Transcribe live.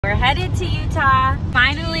we're headed to Utah.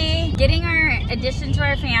 Finally getting our addition to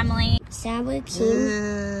our family. Sour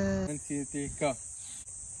cream. 1, 2, 3, go.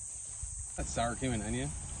 That's sour cream and onion.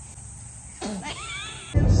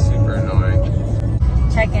 Super annoying.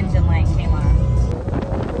 Check engine light came on.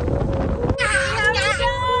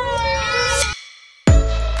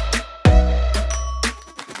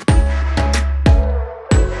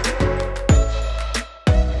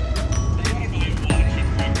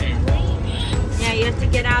 Yeah, you have to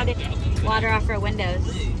get out and water off our windows.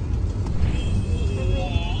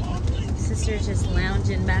 Sister's just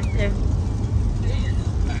lounging back there.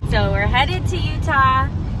 So we're headed to Utah,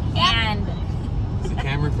 and is the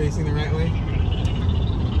camera facing the right way?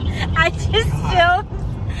 I just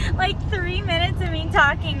filmed like 3 minutes of me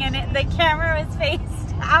talking, and the camera was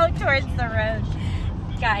faced out towards the road.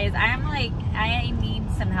 Guys, I'm like, I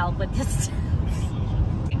need some help with this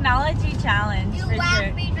technology challenge. You're for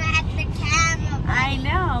laughing at the camera. I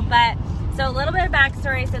know, but so a little bit of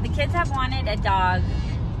backstory. So the kids have wanted a dog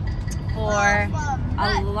for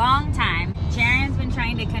a long time. Sharon's been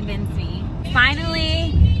trying to convince me.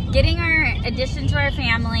 Finally getting our addition to our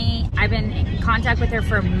family. I've been in contact with her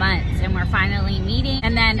for months, and we're finally meeting.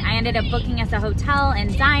 And then I ended up booking us a hotel in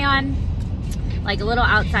Zion, like a little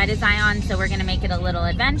outside of Zion. So we're gonna make it a little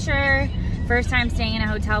adventure. First time staying in a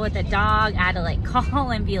hotel with a dog. I had to like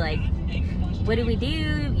call and be like, what do we do?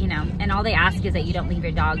 You know, and all they ask is that you don't leave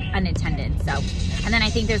your dog unattended. So, and then I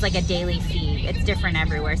think there's like a daily fee. It's different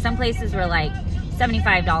everywhere. Some places were like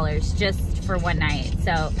 $75 just for one night.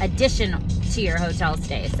 So addition to your hotel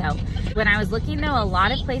stay. So when I was looking though, a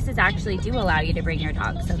lot of places actually do allow you to bring your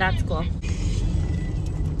dog. So that's cool.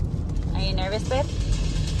 Are you nervous, babe?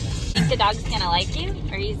 Think the dog's gonna like you?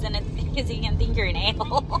 Or is he gonna think you're an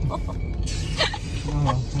a-hole?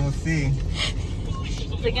 Oh, we'll see.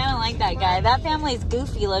 They're gonna like that guy. That family's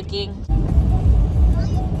goofy looking.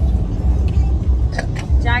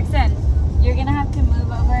 Jackson, you're gonna have to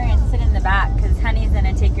move over and sit in the back because Honey's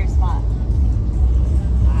gonna take your spot.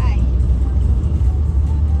 Why?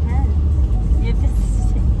 You have to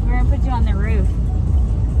we're gonna put you on the roof.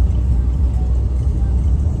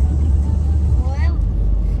 Well,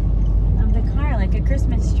 Of the car, like a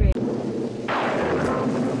Christmas tree.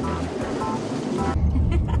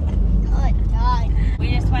 We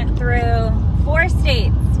just went through 4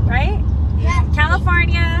 states, right? yeah.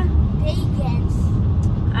 California. Vegas.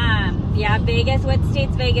 Yeah, Vegas. What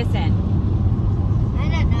state's Vegas in? I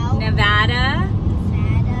don't know. Nevada,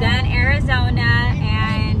 then Arizona,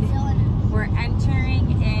 and Arizona. we're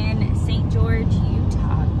entering in St. George,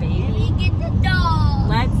 Utah, baby. We get the dog.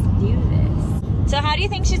 Let's do this. So how do you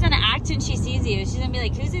think she's gonna act when she sees you? She's gonna be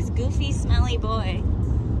like, who's this goofy, smelly boy?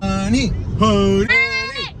 Honey, honey,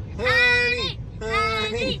 Honey,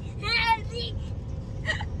 honey, honey.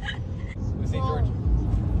 St. George.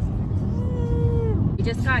 We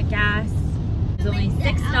just got gas. It was only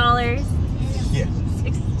 $6. Yeah.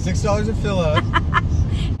 $6 a fill up.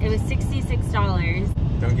 It was $66.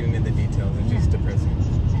 Don't get into the details, it's just depressing.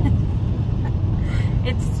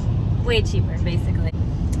 It's way cheaper, basically.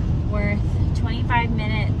 We're 25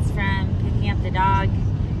 minutes from picking up the dog.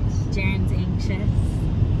 Jaren's anxious.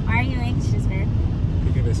 Why are you anxious, babe?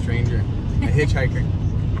 Picking up a stranger. A hitchhiker.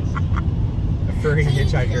 A furry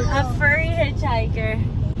hitchhiker. A furry hitchhiker.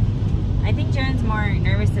 I think Jaren's more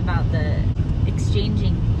nervous about the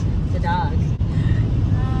exchanging the dog.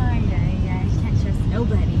 Oh, yeah. Can't trust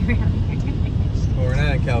nobody around here. Well, we're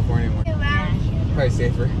not in California anymore. Yeah. Probably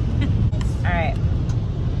safer. Alright.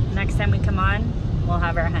 Next time we come on, we'll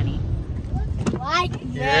have our honey. What?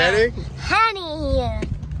 You ready? Honey.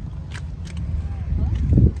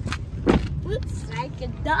 Looks like a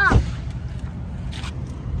dog.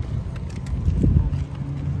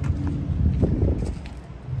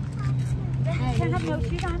 Can I have no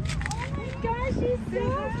shoes on? Oh my gosh, she's so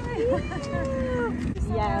cute.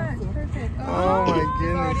 Yes. Perfect. Oh my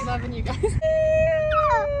goodness. Already loving you guys.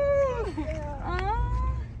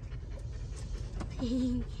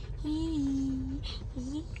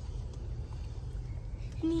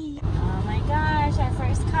 Oh my gosh, our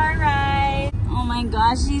first car ride. Oh my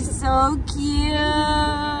gosh, she's so cute.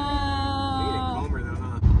 Calmer though,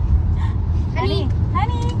 huh? Honey,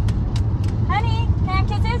 honey, honey, can I have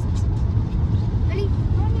kisses? Honey.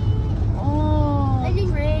 Honey. Oh, Honey.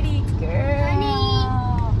 pretty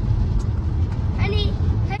girl. Honey.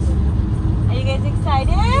 Are you guys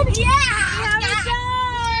excited? Yeah. We have a dog.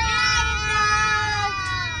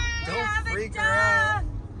 Don't freak her out.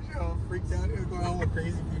 She's all freaked out. You're going home with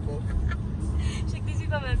crazy people. These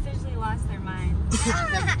people have officially lost their minds.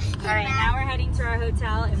 Alright, now we're heading to our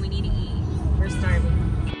hotel and we need to eat. We're starving.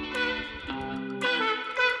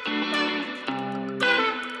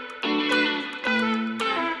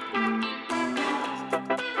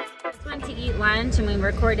 lunch and we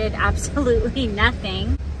recorded absolutely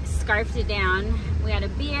nothing. Scarfed it down. We had a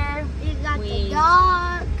beer. We got the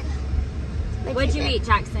dog. What'd you eat,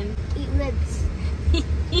 Jackson? Eat ribs.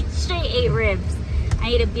 He straight ate ribs. I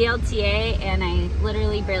ate a BLTA and I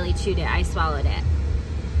literally barely chewed it. I swallowed it.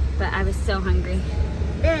 But I was so hungry.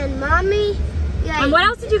 And mommy. Yeah. And what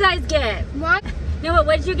else did you guys get? Mom. No, but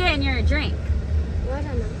what did you get in your drink? I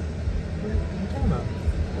don't know. What are you talking about?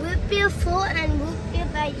 Root beer full and root beer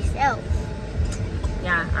by yourself.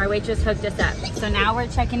 Yeah, our waitress hooked us up. So now we're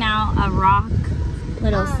checking out a rock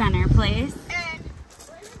little center place. And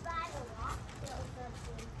what about a rock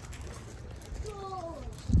or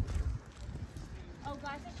Oh,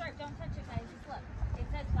 glass is sharp. Don't touch it, guys. Just look. It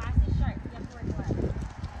says glass is sharp. You have to wear gloves.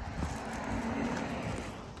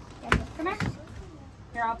 Come here.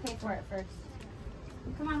 Here, I'll pay for it first.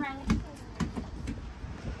 Come on, Riley.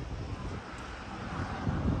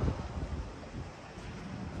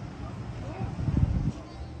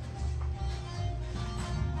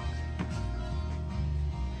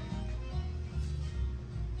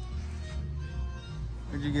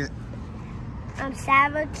 What'd you get?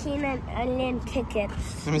 sour cream and onion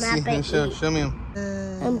tickets. Let me see. Let me show me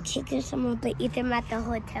them. Chicken some, but eat them at the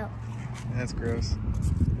hotel. That's gross.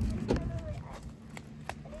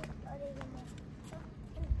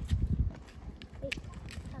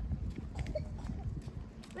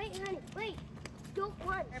 Wait, honey, wait. Don't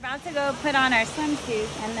run. We're about to go put on our swimsuit,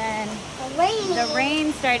 and then The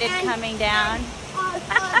rain started coming down. Our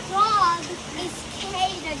dog is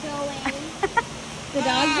scared of the rain. The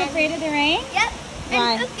dog's afraid of the rain? Yep.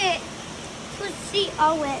 Why? And look at his feet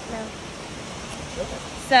all wet now.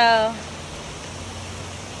 So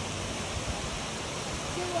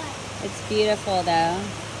it's beautiful though.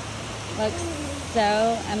 Looks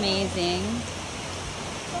so amazing.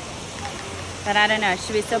 But I don't know,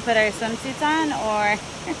 should we still put our swimsuits on, or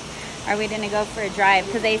are we gonna go for a drive?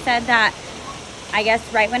 Because they said that, I guess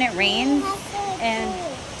right when it rains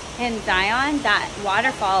in Zion, that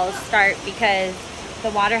waterfalls start because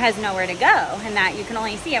the water has nowhere to go, and that you can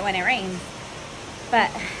only see it when it rains. But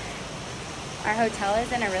our hotel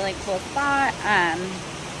is in a really cool spot.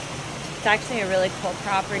 It's actually a really cool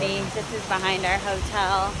property. This is behind our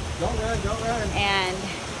hotel. Don't run, don't run. And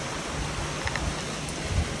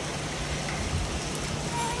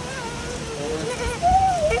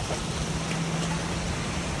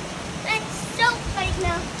Let's soap right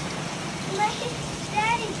now.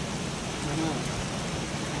 Daddy.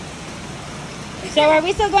 so are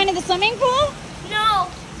we still going to the swimming pool? No.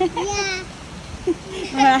 Yeah.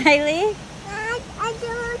 Riley? I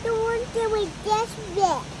don't want to get dress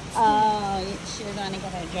wet. Oh, she was going to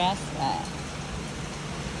get her dress wet.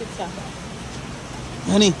 Good stuff.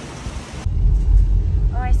 Honey.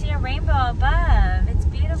 Oh, I see a rainbow above. It's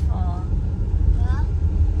beautiful. Yeah.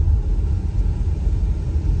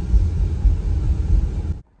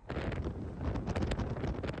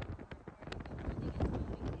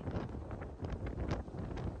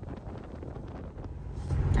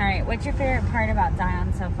 All right, what's your favorite part about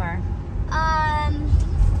Zion so far?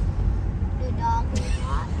 The dog is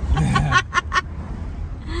hot.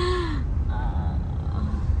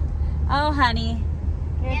 Oh, honey,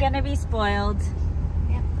 you're gonna be spoiled.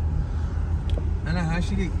 Yep. I know how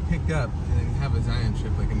she get picked up and have a Zion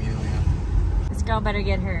trip like immediately after. This girl better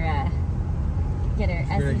get her She's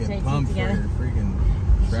gonna get SHIT pumped for together. her freaking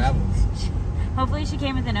travels. Hopefully she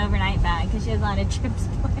came with an overnight bag because she has a lot of trips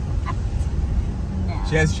planned. No.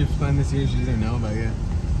 She has trips planned this year she doesn't know about yet.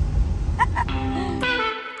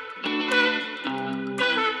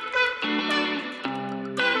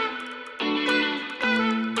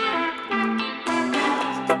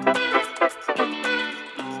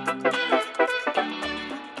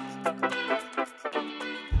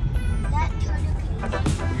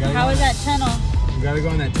 How was that tunnel? You gotta go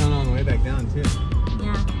in that tunnel on the way back down too.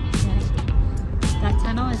 Yeah. That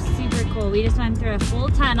tunnel is super cool. We just went through a full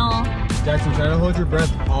tunnel. Jackson, try to hold your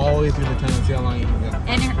breath all the way through the tunnel and see how long you can go.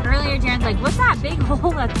 And earlier Jaren's like, what's that big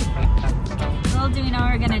hole up there? Little do we know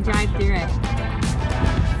we're gonna drive through it.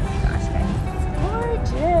 Gosh, guys.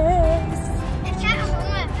 Gorgeous. It's at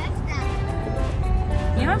home at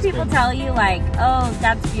Vesta. You know when people tell you like, oh,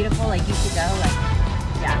 that's beautiful, like you should go, like,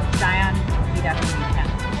 yeah, Zion, you definitely need to go.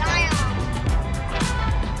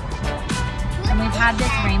 And we've had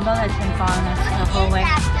this rainbow that's been following us the whole way.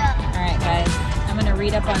 Alright guys, I'm gonna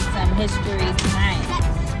read up on some history tonight.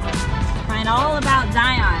 Find all about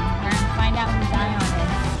Zion. We're gonna find out who Zion is.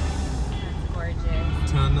 That's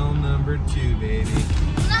gorgeous. Tunnel number 2, baby.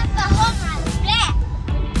 Not the whole time. Yeah.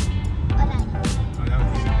 Oh, that was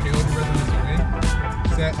easy. Okay, hold your breath on this one. Ready?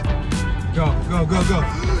 Set. Go, go, go, go.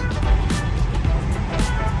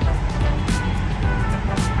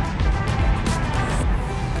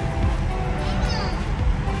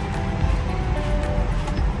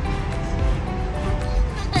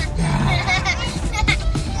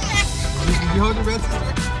 you hold your breath,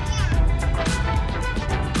 sister?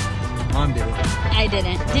 Mom did it. I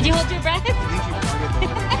didn't. Did you hold your breath? I think she farted the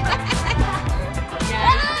whole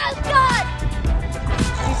Yeah. Oh, God.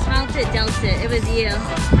 She smelt it, dealt it. It was you.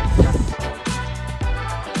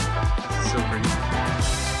 So pretty.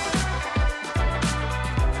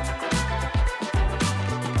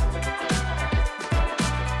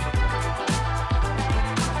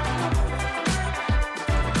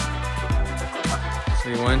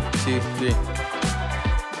 Ready, 1, 2, 3.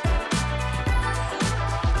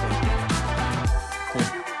 Cool.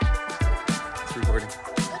 It's recording.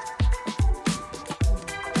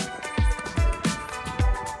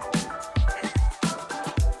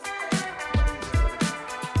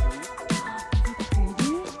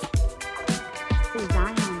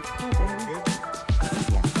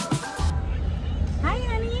 Hi,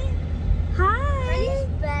 honey. Hi. Honey's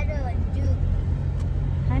better, dude.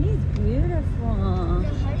 Honey's beautiful.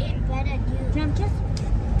 Honey's better, dude. Come kiss.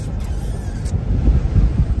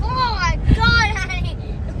 Oh my God, honey.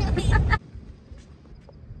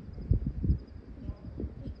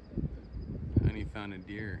 Honey found a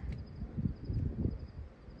deer.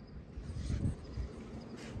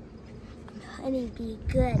 Honey, be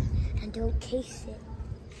good and don't taste it.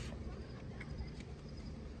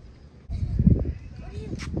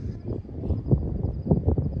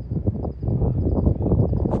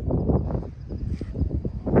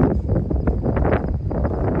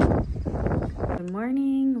 Good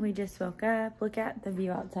morning. We just woke up. Look at the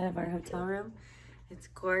view outside of our hotel room. It's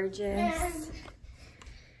gorgeous.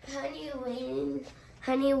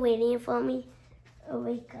 Honey waiting for me.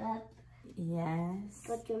 Wake up. Yes.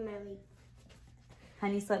 Go to Mary.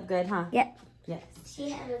 Honey slept good, huh? Yep. Yes. She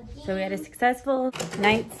had a game. So we had a successful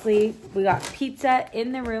night's sleep. We got pizza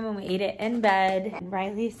in the room and we ate it in bed. And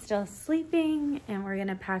Riley's still sleeping and we're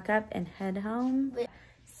gonna pack up and head home.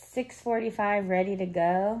 6:45, ready to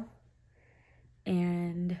go.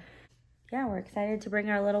 And yeah, we're excited to bring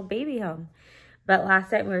our little baby home. But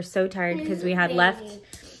last night we were so tired because we had left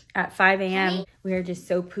at 5 a.m. We were just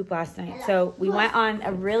so pooped last night. So we went on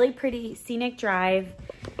a really pretty scenic drive.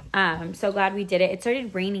 So glad we did it. It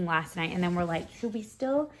started raining last night and then we're like, should we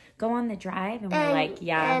still go on the drive? And we're like,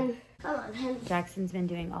 yeah. Come on, honey. Jackson's been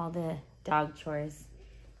doing all the dog chores.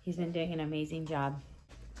 He's been doing an amazing job.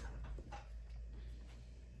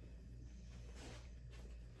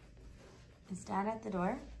 Is Dad at the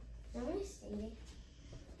door? Let me see.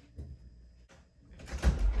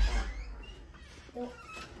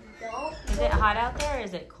 Don't. Is it hot out there or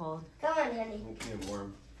is it cold? Come on, honey. It's getting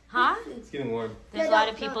warm. Huh? It's getting warm. There's a lot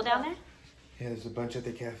of people down there? Yeah, there's a bunch at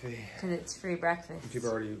the cafe. Because it's free breakfast. People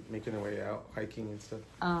are already making their way out, hiking and stuff.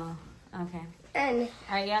 Oh, okay. And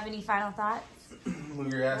All right, you have any final thoughts?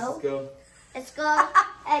 Move your ass, let's go. let's go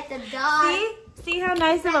at the dog. See? See how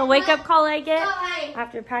nice of a wake-up call I get Go, honey.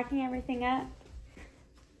 after packing everything up?